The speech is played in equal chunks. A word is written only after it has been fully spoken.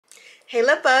Hey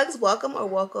love bugs,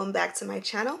 welcome back to my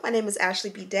channel. My name is Ashley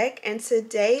Bedeck and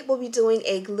today we'll be doing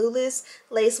a glueless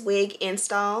lace wig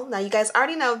install. Now you guys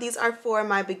already know these are for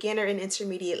my beginner and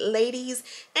intermediate ladies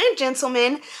and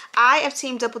gentlemen. I have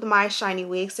teamed up with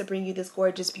Myshinywigs to bring you this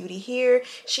gorgeous beauty here.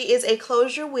 She is a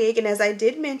closure wig, and as I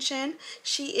did mention,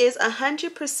 she is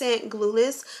 100%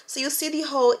 glueless. So you'll see the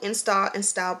whole install and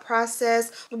style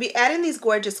process. We'll be adding these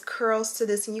gorgeous curls to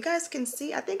this, and you guys can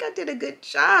see I think I did a good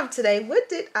job today. What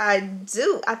did I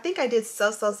do? I think I did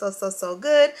so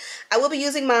good. I will be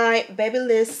using my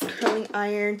Babyliss curling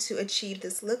iron to achieve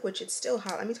this look, which it's still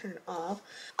hot. Let me turn it off.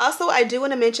 Also, I do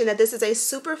want to mention that this is a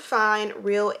super fine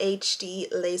real HD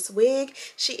lace wig.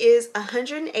 She is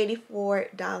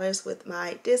 $184 with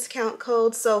my discount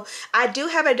code. So I do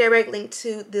have a direct link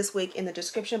to this wig in the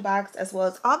description box, as well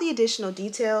as all the additional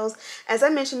details. As I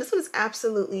mentioned, this one is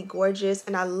absolutely gorgeous,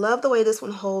 and I love the way this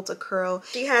one holds a curl.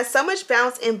 She has so much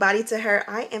bounce and body to her.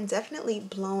 I am definitely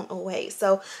blown away.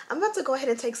 So I'm about to go ahead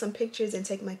and take some pictures and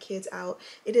take my kids out.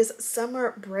 It is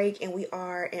summer break and we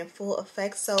are in full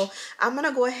effect, so I'm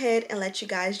gonna go ahead and let you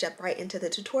guys jump right into the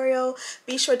tutorial.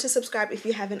 Be sure to subscribe if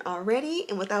you haven't already,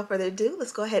 and without further ado,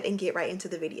 let's go ahead and get right into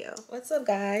the video. What's up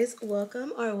guys,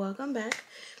 welcome back.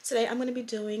 Today I'm going to be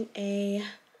doing a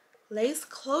lace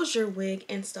closure wig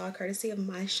install courtesy of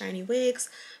Myshinywigs.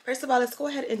 First of all, let's go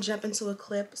ahead and jump into a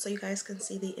clip so you guys can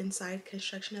see the inside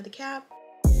construction of the cap.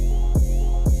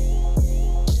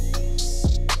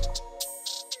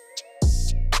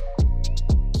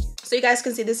 So you guys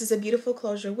can see this is a beautiful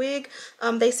closure wig.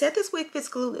 They said this wig fits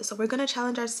glueless, so we're going to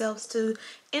challenge ourselves to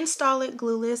install it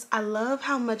glueless. I love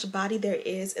how much body there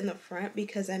is in the front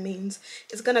because that means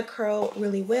it's going to curl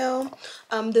really well.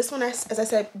 This one, as I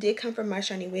said, did come from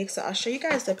Myshinywigs, so I'll show you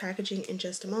guys the packaging in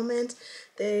just a moment.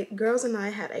 The girls and I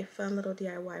had a fun little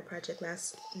DIY project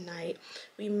last night.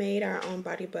 We made our own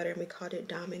body butter and we called it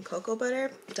Dom and Cocoa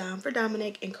butter. Dom for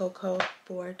Dominic and Cocoa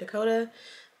for Dakota.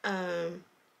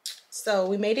 So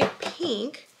we made it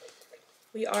pink.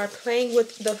 We are playing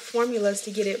with the formulas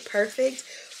to get it perfect.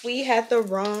 We had the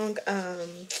wrong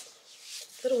wrong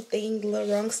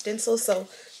stencil, so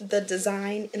the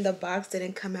design in the box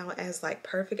didn't come out as like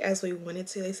perfect as we wanted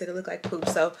to. They said it looked like poop.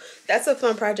 So that's a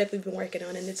fun project we've been working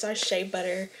on, and it's our shea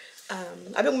butter.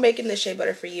 I've been making the shea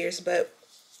butter for years, but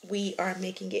we are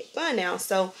making it fun now.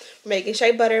 So we're making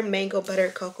shea butter, mango butter,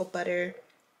 cocoa butter,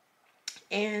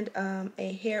 and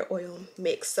a hair oil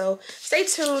mix. So stay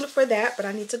tuned for that, but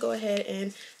I need to go ahead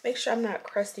and make sure I'm not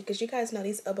crusty, because you guys know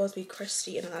these elbows be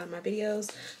crusty in a lot of my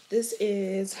videos. This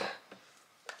is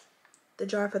the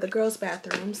jar for the girls'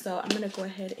 bathroom, so I'm gonna go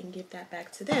ahead and give that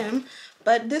back to them.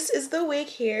 But this is the wig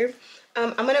here.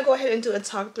 I'm gonna go ahead and do a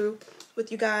talk through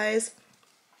with you guys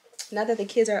now that the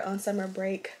kids are on summer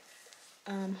break.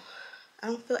 I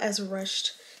don't feel as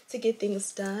rushed to get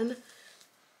things done.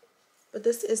 But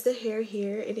this is the hair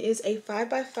here. It is a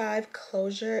 5x5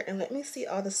 closure, and let me see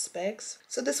all the specs.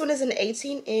 So this one is an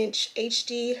 18-inch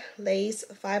HD lace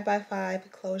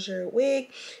 5x5 closure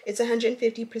wig. It's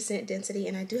 150% density,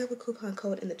 and I do have a coupon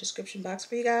code in the description box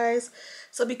for you guys.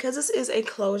 So because this is a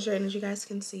closure, and as you guys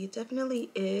can see, it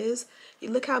definitely is. You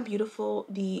look how beautiful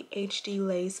the HD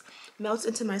lace melts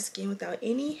into my skin without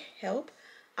any help.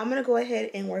 I'm going to go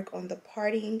ahead and work on the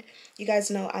parting. You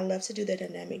guys know I love to do the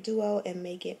dynamic duo and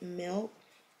make it melt.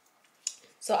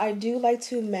 So I do like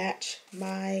to match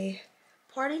my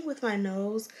parting with my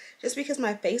nose, just because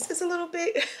my face is a little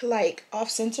bit like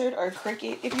off-centered or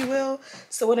crooked, if you will.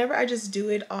 So whenever I just do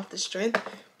it off the strength,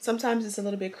 sometimes it's a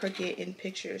little bit crooked in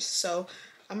pictures. So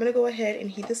I'm going to go ahead and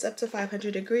heat this up to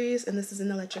 500 degrees, and this is an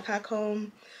electric hot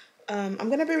comb. I'm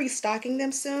going to be restocking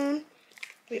them soon.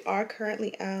 We are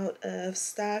currently out of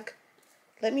stock.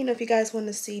 Let me know if you guys want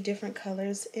to see different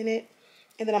colors in it.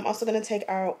 And then I'm also going to take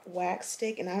our wax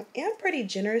stick, and I am pretty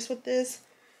generous with this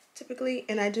typically,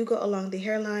 and I do go along the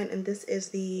hairline, and this is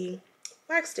the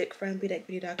wax stick from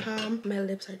bedeckbeauty.com. My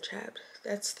lips are chapped.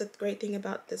 That's the great thing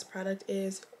about this product,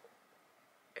 is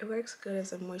it works good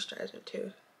as a moisturizer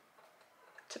too.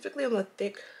 Typically I'm a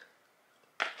thick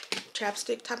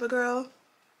chapstick type of girl,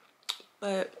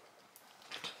 but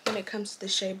when it comes to the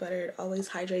shea butter, it always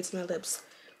hydrates my lips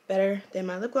better than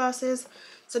my lip glosses.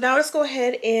 So now let's go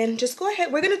ahead and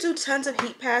we're gonna do tons of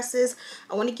heat passes.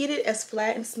 I want to get it as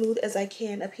flat and smooth as I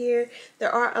can up here.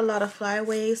 There are a lot of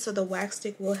flyaways, so the wax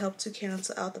stick will help to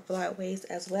cancel out the flyaways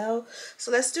as well.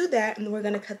 So let's do that, and then we're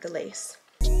gonna cut the lace.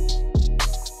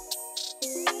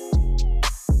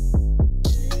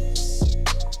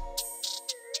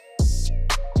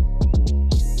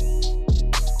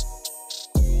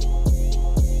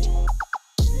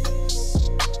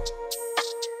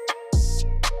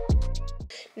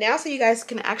 Now so you guys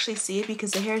can actually see it,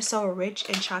 because the hair is so rich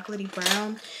and chocolatey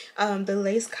brown, the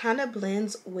lace kind of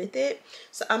blends with it.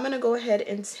 So I'm going to go ahead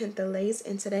and tint the lace,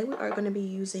 and today we are going to be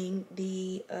using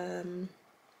the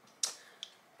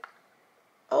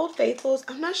Old Faithfuls.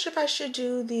 I'm not sure if I should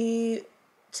do the,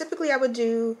 typically I would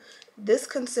do this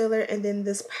concealer and then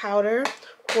this powder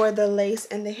for the lace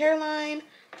and the hairline.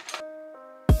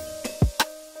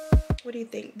 What do you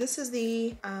think? This is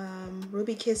the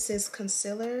Ruby Kisses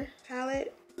concealer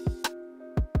palette.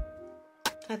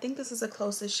 I think this is the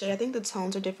closest shade. I think the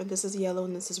tones are different. This is yellow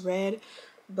and this is red,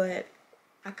 but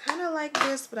I kind of like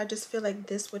this, but I just feel like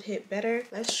this would hit better.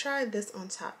 Let's try this on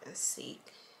top and see.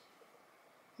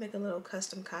 Make a little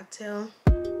custom cocktail.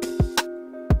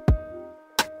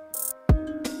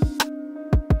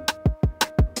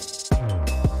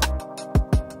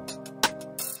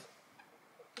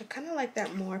 I kind of like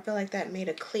that more. I feel like that made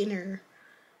a cleaner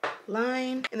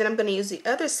line. And then I'm going to use the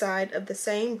other side of the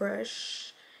same brush,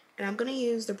 and I'm going to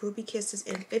use the Ruby Kisses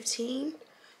in 15.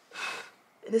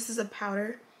 This is a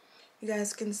powder. You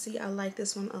guys can see I like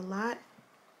this one a lot.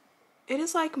 It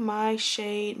is like my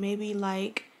shade, maybe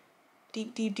like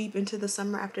deep into the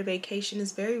summer after vacation.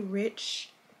 Is very rich,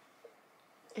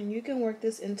 and you can work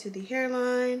this into the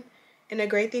hairline. And the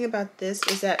great thing about this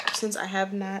is that since I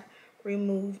have not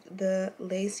removed the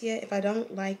lace yet, if I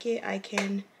don't like it, I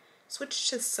can switch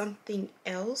to something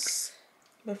else.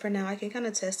 But for now, I can kind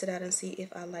of test it out and see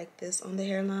if I like this on the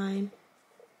hairline.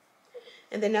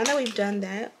 And then now that we've done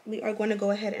that, we are going to go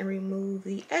ahead and remove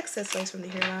the excess lace from the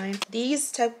hairline.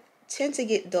 These tend to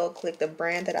get dull click, the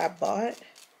brand that I bought.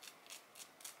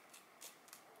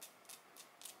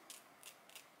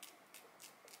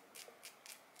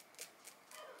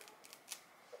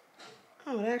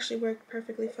 Oh, it actually worked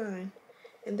perfectly fine.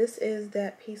 And this is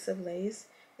that piece of lace.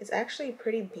 It's actually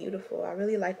pretty beautiful. I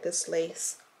really like this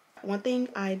lace. One thing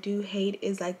I do hate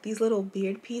is like these little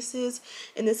beard pieces.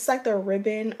 And this is like the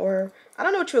ribbon, or I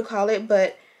don't know what you would call it,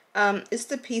 but it's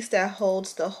the piece that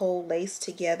holds the whole lace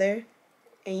together.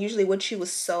 And usually what you would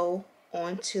sew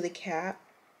onto the cap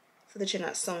so that you're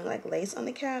not sewing like lace on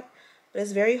the cap. But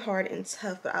it's very hard and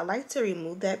tough. But I like to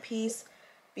remove that piece,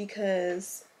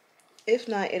 because if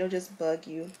not, it'll just bug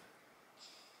you.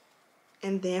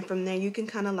 And then from there, you can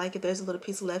kind of like, if there's a little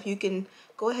piece left, you can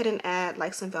go ahead and add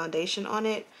like some foundation on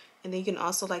it. And then you can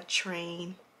also like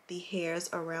train the hairs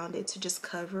around it to just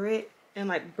cover it. And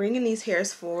like bringing these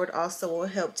hairs forward also will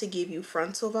help to give you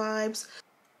frontal vibes.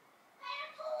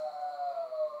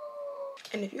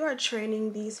 And if you are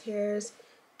training these hairs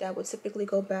that would typically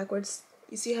go backwards,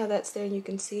 you see how that's there and you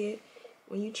can see it?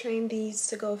 When you train these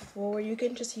to go forward, you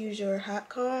can just use your hot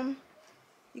comb.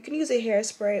 You can use a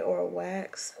hairspray or a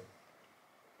wax,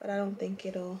 but I don't think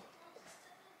it'll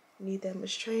need that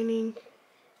much training.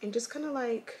 And just kind of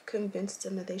like convince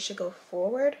them that they should go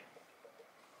forward.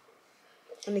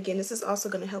 And again, this is also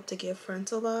going to help to give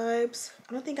frontal vibes.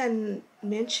 I don't think I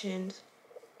mentioned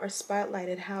or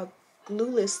spotlighted how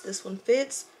glueless this one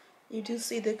fits. You do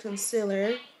see the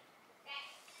concealer,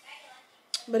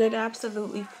 but it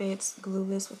absolutely fits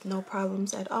glueless with no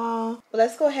problems at all. But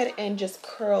let's go ahead and just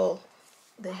curl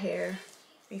the hair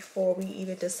before we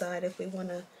even decide if we want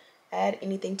to add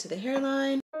anything to the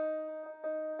hairline.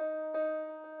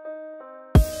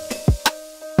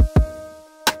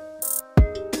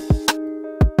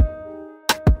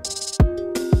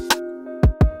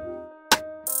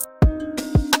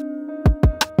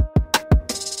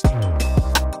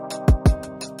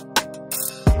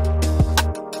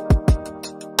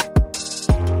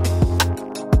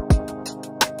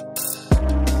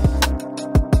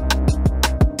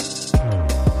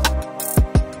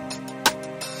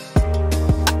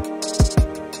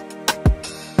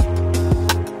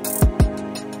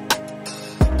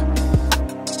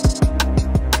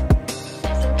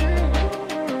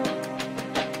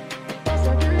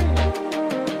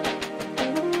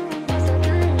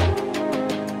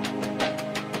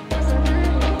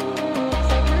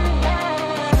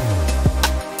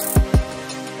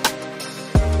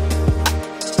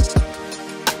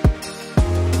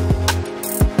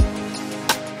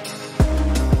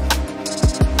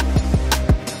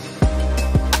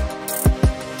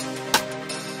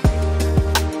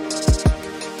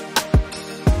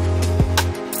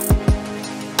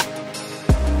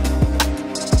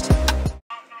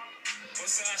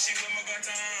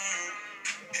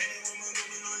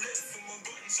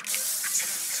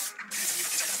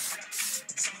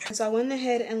 So I went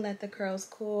ahead and let the curls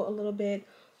cool a little bit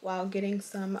while getting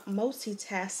some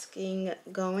multitasking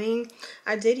going.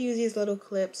 I did use these little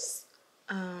clips.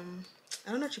 I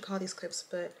don't know what you call these clips,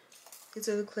 but these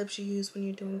are the clips you use when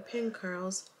you're doing pin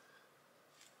curls.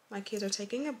 My kids are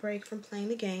taking a break from playing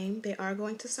the game. They are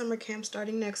going to summer camp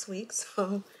starting next week,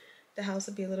 so the house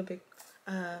will be a little bit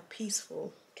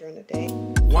peaceful during the day.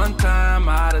 1 time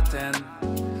out of 10,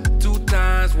 2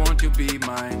 times won't you be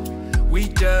mine? We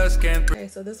just can't. Okay,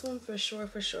 so this one for sure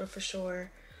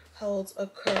holds a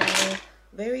curl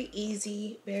very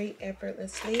easy, very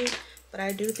effortlessly, but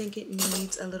I do think it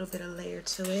needs a little bit of layer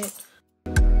to it.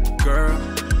 Girl,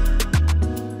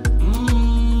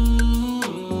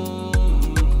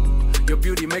 your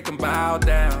beauty make 'em bow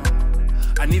down.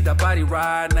 I need that body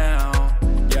right now.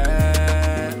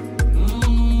 Yeah.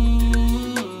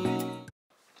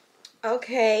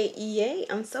 Okay, yay,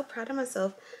 I'm so proud of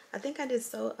myself. I think I did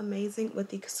so amazing with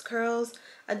these curls.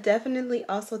 I definitely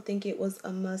also think it was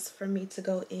a must for me to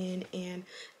go in and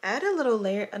add a little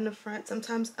layer on the front.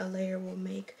 Sometimes a layer will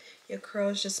make your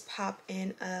curls just pop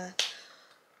in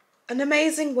an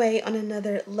amazing way on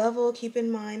another level. Keep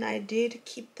in mind, I did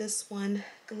keep this one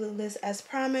glueless as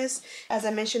promised. As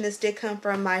I mentioned, this did come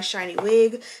from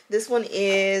Myshinywigs. This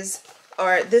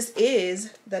is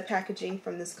the packaging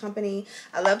from this company.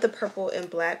 I love the purple and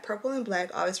black. Purple and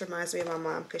black always reminds me of my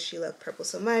mom because she loved purple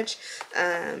so much.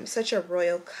 Such a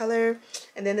royal color.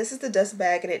 And then this is the dust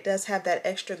bag, and it does have that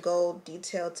extra gold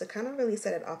detail to kind of really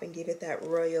set it off and give it that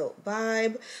royal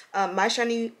vibe.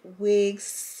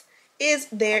 Myshinywigs is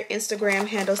their Instagram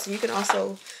handle, so you can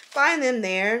also find them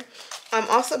there.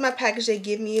 Also in my package, they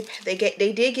did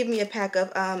give me a pack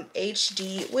of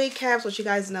HD wig caps, which you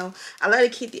guys know I like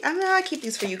to keep. I keep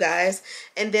these for you guys.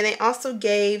 And then they also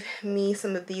gave me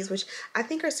some of these, which I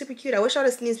think are super cute. I wish I would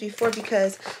have seen these before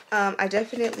because I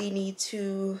definitely need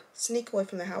to sneak away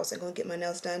from the house and go get my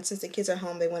nails done. Since the kids are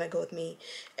home, they want to go with me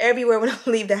everywhere when I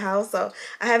leave the house. So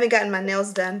I haven't gotten my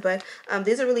nails done, but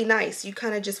these are really nice. You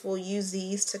kind of just will use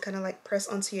these to kind of like press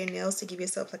onto your nails to give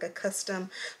yourself like a custom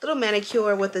little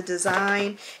manicure with the design.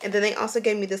 And then they also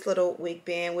gave me this little wig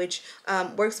band, which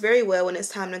works very well when it's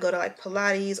time to go to like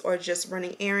Pilates or just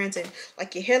running errands and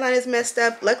like your hairline is messed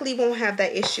up. Luckily, you won't have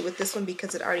that issue with this one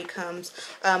because it already comes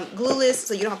glueless,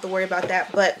 so you don't have to worry about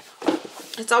that. But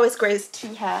it's always great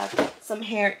to have some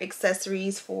hair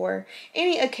accessories for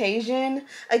any occasion.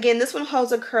 Again, this one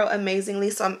holds a curl amazingly,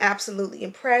 so I'm absolutely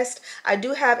impressed. I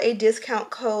do have a discount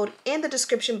code in the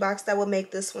description box that will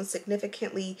make this one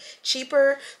significantly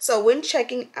cheaper. So when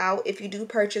checking out, if you do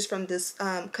purchase from this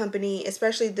company,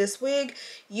 especially this wig,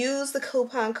 use the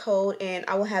coupon code and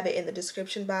I will have it in the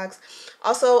description box.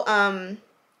 Also,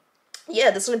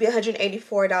 yeah, this one would be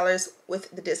 $184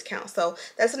 with the discount, so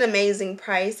that's an amazing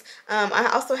price. I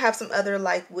also have some other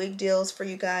like wig deals for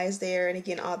you guys there, and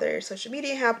again, all their social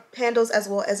media handles as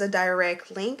well as a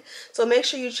direct link. So make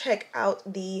sure you check out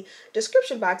the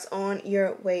description box on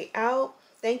your way out.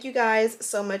 Thank you guys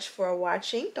so much for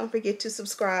watching. Don't forget to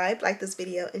subscribe, like this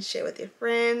video, and share with your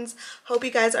friends. Hope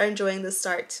you guys are enjoying the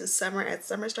start to summer, as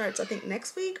summer starts, I think,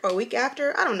 next week or week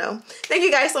after. I don't know. Thank you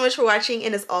guys so much for watching,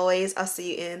 and as always, I'll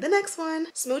see you in the next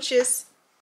one. Smooches.